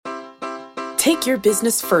Take your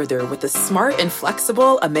business further with the smart and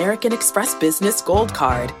flexible American Express Business Gold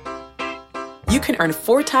Card. You can earn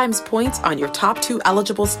 4 times points on your top 2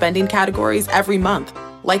 eligible spending categories every month,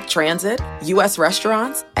 like transit, U.S.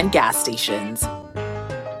 restaurants, and gas stations.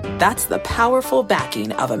 That's the powerful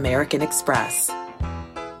backing of American Express.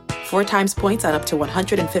 4 times points on up to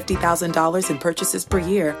 $150,000 in purchases per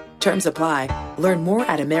year. Terms apply. Learn more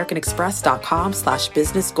at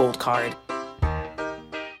americanexpress.com/businessgoldcard.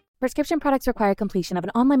 Prescription products require completion of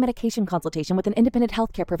an online medication consultation with an independent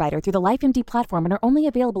healthcare provider through the LifeMD platform and are only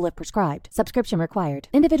available if prescribed. Subscription required.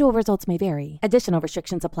 Individual results may vary. Additional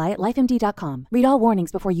restrictions apply at lifemd.com. Read all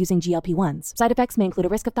warnings before using GLP-1s. Side effects may include a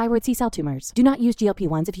risk of thyroid C-cell tumors. Do not use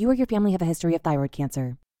GLP-1s if you or your family have a history of thyroid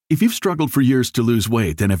cancer. If you've struggled for years to lose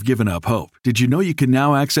weight and have given up hope, did you know you can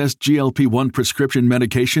now access GLP-1 prescription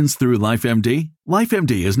medications through LifeMD?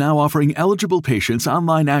 LifeMD is now offering eligible patients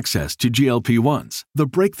online access to GLP-1s, the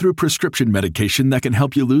breakthrough prescription medication that can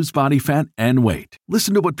help you lose body fat and weight.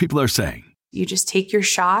 Listen to what people are saying. You just take your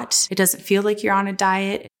shot. It doesn't feel like you're on a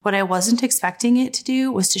diet. What I wasn't expecting it to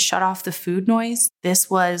do was to shut off the food noise. This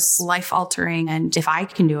was life-altering, and if I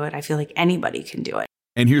can do it, I feel like anybody can do it.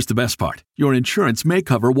 And here's the best part. Your insurance may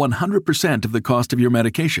cover 100% of the cost of your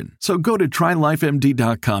medication. So go to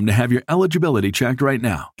TryLifeMD.com to have your eligibility checked right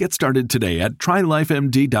now. Get started today at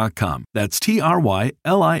TryLifeMD.com. That's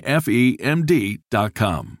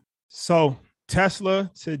TryLifeMD.com. So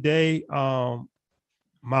Tesla today,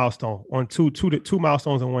 milestone on two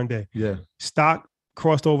milestones in one day. Yeah. Stock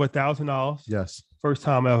crossed over $1,000. Yes. First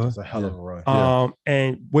time ever. That's a hell of a run.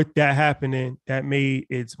 And with that happening, that made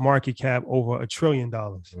its market cap over $1 trillion.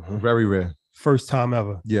 Mm-hmm. Very rare. First time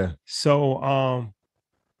ever. Yeah. So,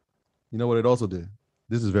 you know what it also did?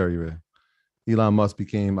 This is very rare. Elon Musk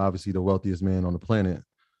became obviously the wealthiest man on the planet,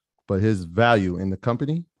 but his value in the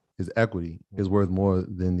company, his equity, is worth more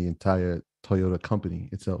than the entire Toyota company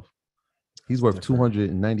itself. He's worth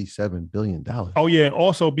 $297 billion. Oh, yeah. And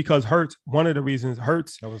also because Hertz, one of the reasons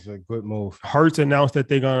that was a good move. Hertz announced that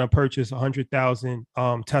they're going to purchase 100,000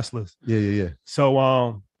 Teslas. Yeah.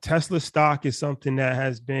 So Tesla stock is something that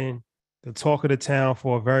has been the talk of the town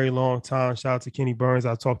for a very long time. Shout out to Kenny Burns.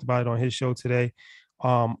 I talked about it on his show today.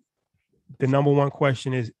 The number one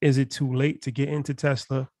question is it too late to get into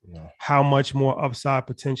Tesla? No. How much more upside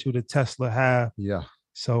potential does Tesla have? Yeah.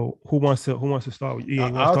 So who wants to start with you?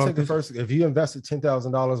 I'll take the first. If you invested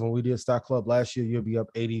 $10,000 when we did Stock Club last year, you'll be up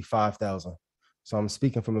 85,000. So I'm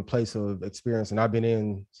speaking from a place of experience, and I've been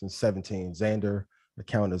in since 17. Xander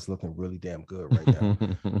account is looking really damn good right now.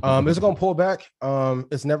 It's going to pull back.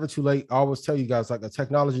 It's never too late. I always tell you guys, like a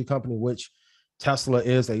technology company, which Tesla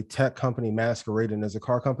is a tech company masquerading as a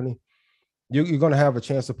car company, you're going to have a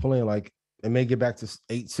chance to pull in like. It may get back to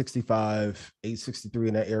 865, 863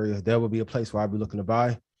 in that area. There will be a place where I'll be looking to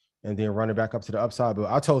buy and then run it back up to the upside.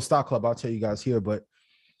 But I told Stock Club, I'll tell you guys here, but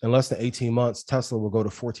in less than 18 months, Tesla will go to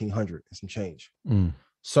 1,400 and some change.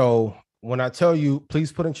 So when I tell you,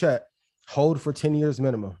 please put in chat, hold for 10 years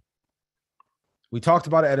minimum. We talked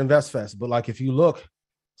about it at InvestFest, but like if you look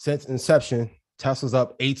since inception, Tesla's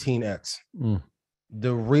up 18x.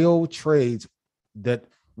 The real trades that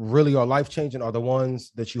really are life-changing are the ones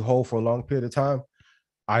that you hold for a long period of time.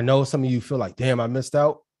 I know some of you feel like, damn, I missed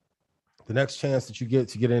out. The next chance that you get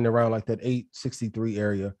to get in around like that 863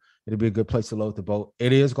 area, it'll be a good place to load the boat.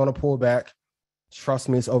 It is going to pull back. Trust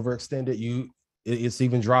me, it's overextended. It's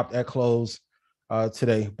even dropped at close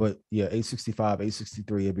today. But yeah, 865,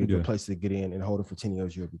 863, it'd be a good place to get in and hold it for 10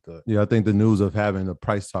 years. You'll be good. Yeah, I think the news of having the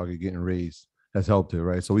price target getting raised has helped it,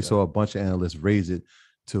 right? So we saw a bunch of analysts raise it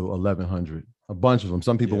to 1,100. A bunch of them.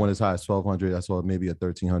 Some people went as high as 1,200. I saw maybe a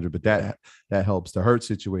 1,300, but that helps. The Hertz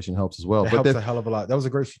situation helps as well. It helps a hell of a lot. That was a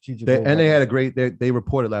great strategic. They had a great. They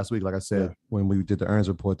reported last week, like I said, when we did the earnings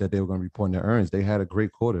report, that they were going to report their earnings. They had a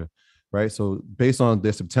great quarter, right? So based on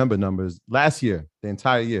their September numbers, last year, the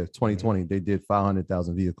entire year, 2020, they did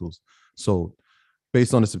 500,000 vehicles. So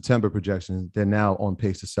based on the September projection, they're now on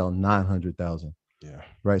pace to sell 900,000. Yeah.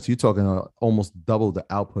 Right. So you're talking almost double the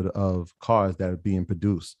output of cars that are being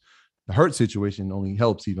produced. The Hertz situation only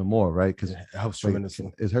helps even more, right? Because it helps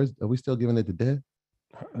tremendously. Is Hertz? Are we still giving it to dead?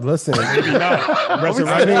 Listen, maybe not. Listen.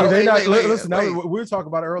 We were talking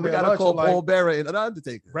about it earlier. We gotta call Paul Bearer and an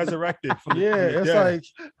Undertaker. Resurrected. Like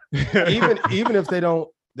even if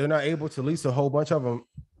they're not able to lease a whole bunch of them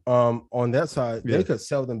on that side, they could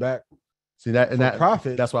sell them back. See that and that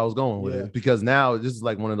profit. That's why I was going with it, because now this is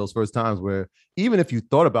like one of those first times where even if you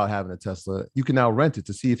thought about having a Tesla, you can now rent it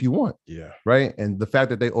to see if you want. Yeah. Right. And the fact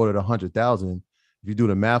that they ordered 100,000, if you do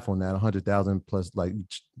the math on that, 100,000 plus like,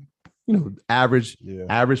 average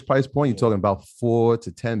price point, you're talking about $4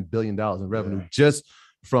 to $10 billion in revenue just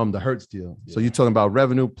from the Hertz deal. So you're talking about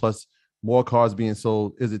revenue plus more cars being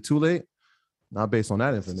sold. Is it too late? Not based on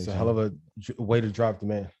that information. It's a hell of a way to drive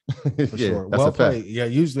demand for sure. That's Well a fact. played. Yeah,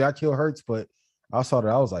 usually I kill Hertz, but I saw that.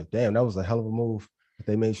 I was like, damn, that was a hell of a move that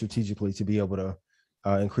they made strategically to be able to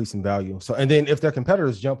increase in value. So, and then if their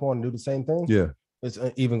competitors jump on and do the same thing, it's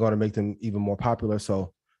even going to make them even more popular.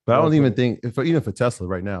 So, but I don't even think even for Tesla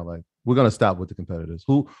right now, like we're going to stop with the competitors.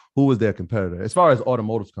 Who is their competitor? As far as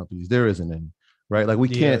automotive companies, there isn't any. Right, like we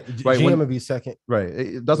can't. Right, GM would be second.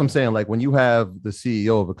 Right, that's what I'm saying. Like when you have the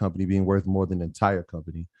CEO of a company being worth more than the entire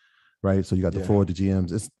company, right? So you got the Ford, the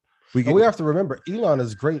GMs. We have to remember Elon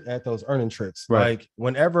is great at those earning tricks. Right. Like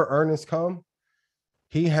whenever earnings come,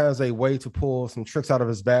 he has a way to pull some tricks out of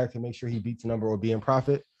his bag to make sure he beats the number or be in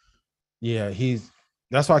profit. Yeah,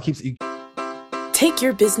 that's why I keep. Take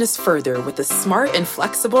your business further with the smart and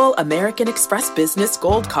flexible American Express Business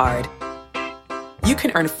Gold Card. You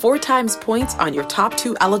can earn 4 times points on your top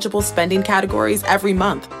 2 eligible spending categories every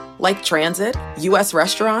month, like transit, U.S.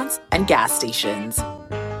 restaurants, and gas stations.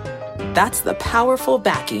 That's the powerful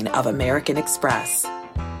backing of American Express.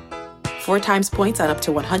 4 times points on up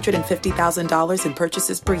to $150,000 in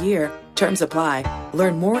purchases per year. Terms apply.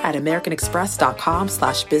 Learn more at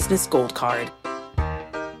americanexpress.com/businessgoldcard.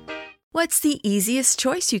 What's the easiest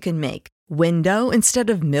choice you can make? Window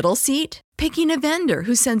instead of middle seat? Picking a vendor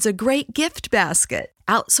who sends a great gift basket?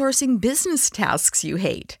 Outsourcing business tasks you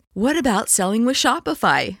hate? What about selling with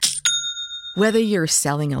Shopify? Whether you're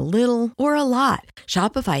selling a little or a lot,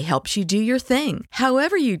 Shopify helps you do your thing,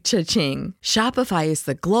 however you cha-ching. Shopify is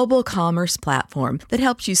the global commerce platform that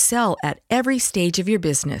helps you sell at every stage of your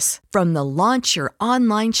business. From the launch your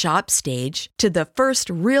online shop stage to the first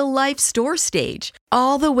real-life store stage,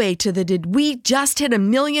 all the way to the did we just hit 1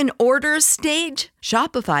 million orders stage.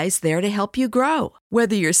 Shopify's there to help you grow.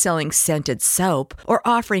 Whether you're selling scented soap or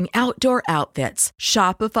offering outdoor outfits,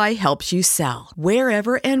 Shopify helps you sell.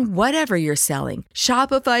 Wherever and whatever you're selling,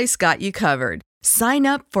 Shopify's got you covered. Sign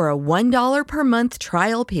up for a $1 per month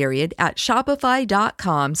trial period at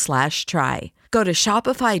shopify.com/try. Go to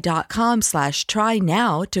shopify.com/try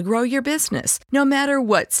now to grow your business, no matter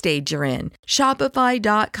what stage you're in.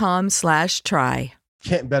 Shopify.com/try.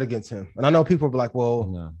 Can't bet against him. And I know people will be like, well,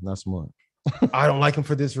 no, not smart. I don't like him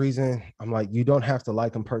for this reason. I'm like, you don't have to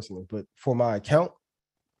like him personally, but for my account,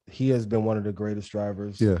 he has been one of the greatest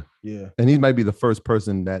drivers. Yeah. And he might be the first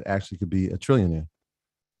person that actually could be a trillionaire.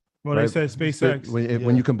 Well, right? They said SpaceX.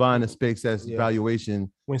 When you combine the SpaceX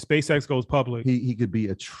valuation, when SpaceX goes public, he could be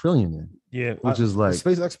a trillionaire. Yeah, which is like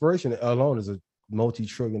space exploration alone is a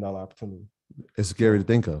multi-trillion-dollar opportunity. It's scary to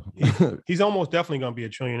think of. He's almost definitely going to be a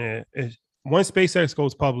trillionaire. Once SpaceX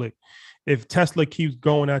goes public, if Tesla keeps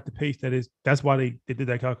going at the pace that is, that's why they did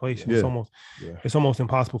that calculation. Yeah. It's almost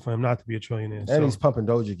impossible for him not to be a trillionaire. And he's pumping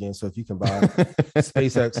Doge again. So if you can buy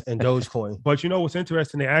SpaceX and Dogecoin. But you know what's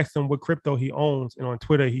interesting? They asked him what crypto he owns, and on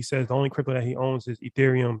Twitter he says the only crypto that he owns is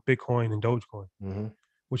Ethereum, Bitcoin, and Dogecoin,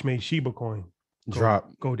 which made Shiba Coin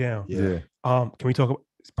go down. Yeah. Can we talk about?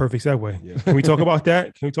 It's a perfect segue. Yeah. Can we talk about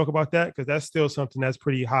that? Because that's still something that's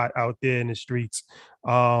pretty hot out there in the streets.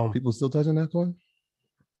 People still touching that coin?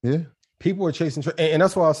 Yeah. People are chasing, and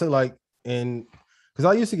that's why I say like, and because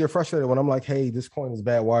I used to get frustrated when I'm like, hey, this coin is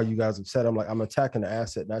bad. Why are you guys upset? I'm like, I'm attacking the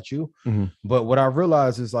asset, not you. But what I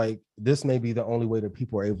realized is like, this may be the only way that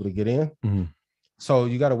people are able to get in. So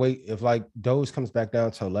you got to wait. If like Doge comes back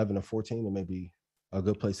down to 11 or 14, it may be a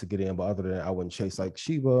good place to get in. But other than that, I wouldn't chase like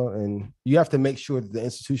Shiba. And you have to make sure that the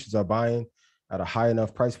institutions are buying at a high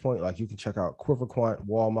enough price point. Like you can check out QuiverQuant,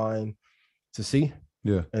 Wallmine to see.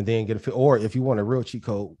 Yeah. And then get a feel. Or if you want a real cheat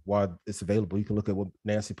code while it's available, you can look at what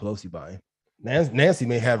Nancy Pelosi buying. Nancy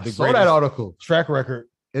may have the greatest that article track record.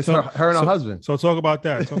 It's her and her husband. So talk about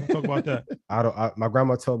that. Talk about that. My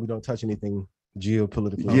grandma told me don't touch anything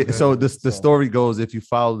geopolitically. Yeah. So the story goes, if you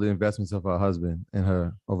follow the investments of her husband and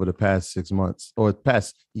her over the past 6 months or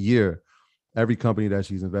past year, every company that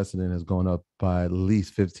she's invested in has gone up by at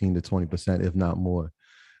least 15 to 20%, if not more.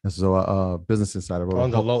 And so Business Insider wrote on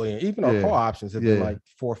the low end, even our call options have been like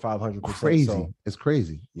 400% or 500%. Crazy. So, it's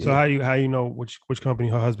crazy. So how you know which company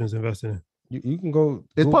her husband's invested in? You can go.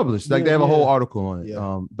 It's published. Like they have a whole article on it.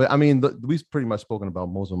 Yeah. But I mean, we've pretty much spoken about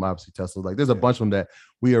most of them. Obviously, Tesla. Like there's a bunch of them that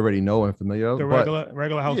we already know and familiar. The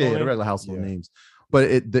regular household names? The regular household names. But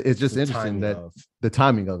it's just interesting that the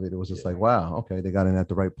timing of it was just like, wow, okay, they got in at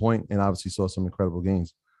the right point and obviously saw some incredible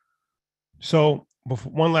gains. So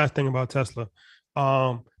one last thing about Tesla.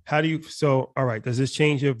 How do you? So all right, does this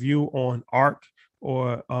change your view on ARK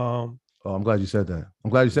or? Oh, I'm glad you said that.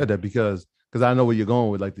 Because I know where you're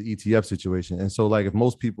going with like the ETF situation. And so like if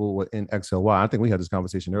most people were in XLY, I think we had this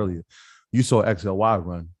conversation earlier, you saw XLY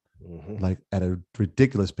run like at a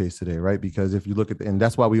ridiculous pace today, right? Because if you look at and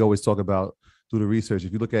that's why we always talk about through the research,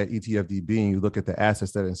 if you look at ETFDB and you look at the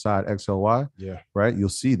assets that are inside XLY, right, you'll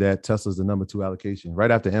see that Tesla's the number 2 allocation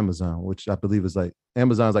right after Amazon, which I believe is like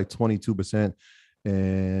Amazon's like 22%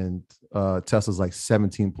 and Tesla's like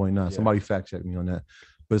 17.9. Somebody fact check me on that,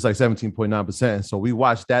 but it's like 17.9%. And so we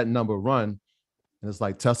watched that number run and it's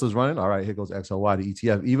like Tesla's running. All right, here goes XLY, the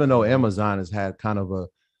ETF, even though Amazon has had kind of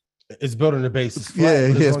it's building the base. It's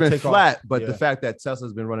flat, it's been flat, off. But the fact that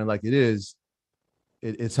Tesla's been running like it is,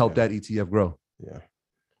 it's helped that ETF grow. Yeah.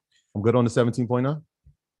 I'm good on the 17.9.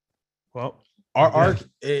 Well, our ARK,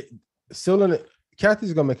 still in it.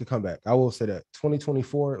 Kathy's gonna make a comeback. I will say that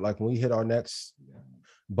 2024, like when we hit our next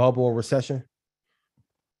bubble or recession,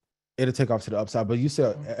 it'll take off to the upside. But you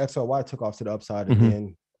said XLY took off to the upside, and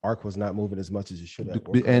then ARK was not moving as much as it should have.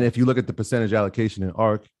 And if you look at the percentage allocation in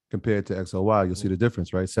ARK compared to XLY, you'll see the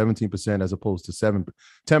difference, right? 17% as opposed to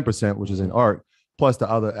 10%, which is in ARK, plus the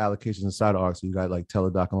other allocations inside of ARK. So you got like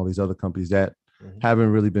Teladoc and all these other companies that haven't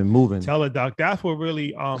really been moving. Teladoc, that's what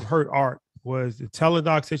really hurt ARK was the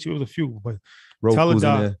Teladoc situation. It was a few, but Roku's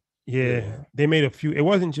Teladoc, they made a few. It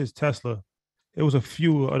wasn't just Tesla. It was a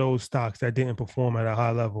few of those stocks that didn't perform at a high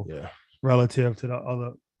level relative to the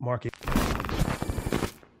other market.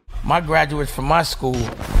 My graduates from my school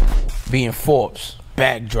being Forbes,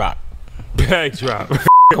 bag drop. Bag drop.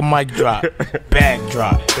 A mic drop. Bag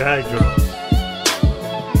drop. Bag drop.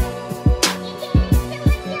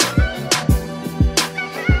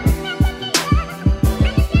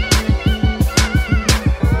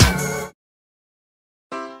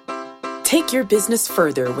 Take your business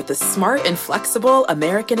further with the smart and flexible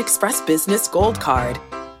American Express Business Gold Card.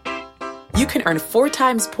 You can earn 4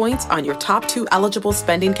 times points on your top 2 eligible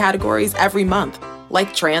spending categories every month,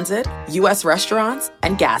 like transit, U.S. restaurants,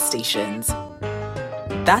 and gas stations.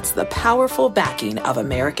 That's the powerful backing of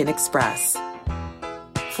American Express.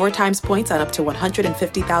 4 times points on up to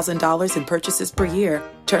 $150,000 in purchases per year.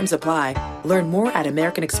 Terms apply. Learn more at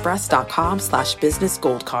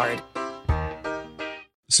americanexpress.com/businessgoldcard.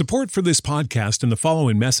 Support for this podcast and the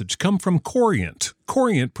following message come from Corient.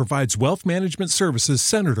 Corient provides wealth management services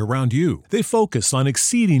centered around you. They focus on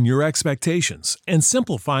exceeding your expectations and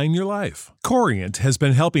simplifying your life. Corient has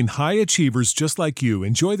been helping high achievers just like you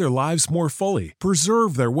enjoy their lives more fully,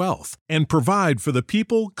 preserve their wealth, and provide for the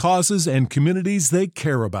people, causes, and communities they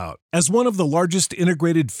care about. As one of the largest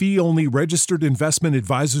integrated fee-only registered investment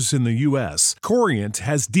advisors in the U.S., Corient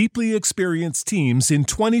has deeply experienced teams in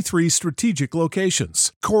 23 strategic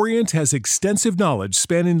locations. Corient has extensive knowledge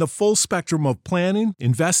spanning the full spectrum of planning,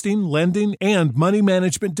 investing, lending, and money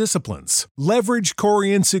management disciplines. Leverage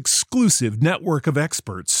Corient's exclusive network of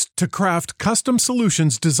experts to craft custom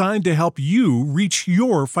solutions designed to help you reach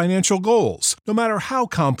your financial goals, no matter how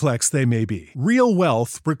complex they may be. Real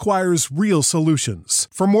wealth requires real solutions.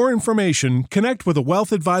 For more information, connect with a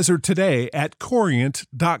wealth advisor today at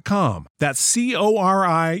Corient.com. That's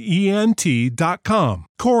Corient.com.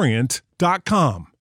 Corient.com.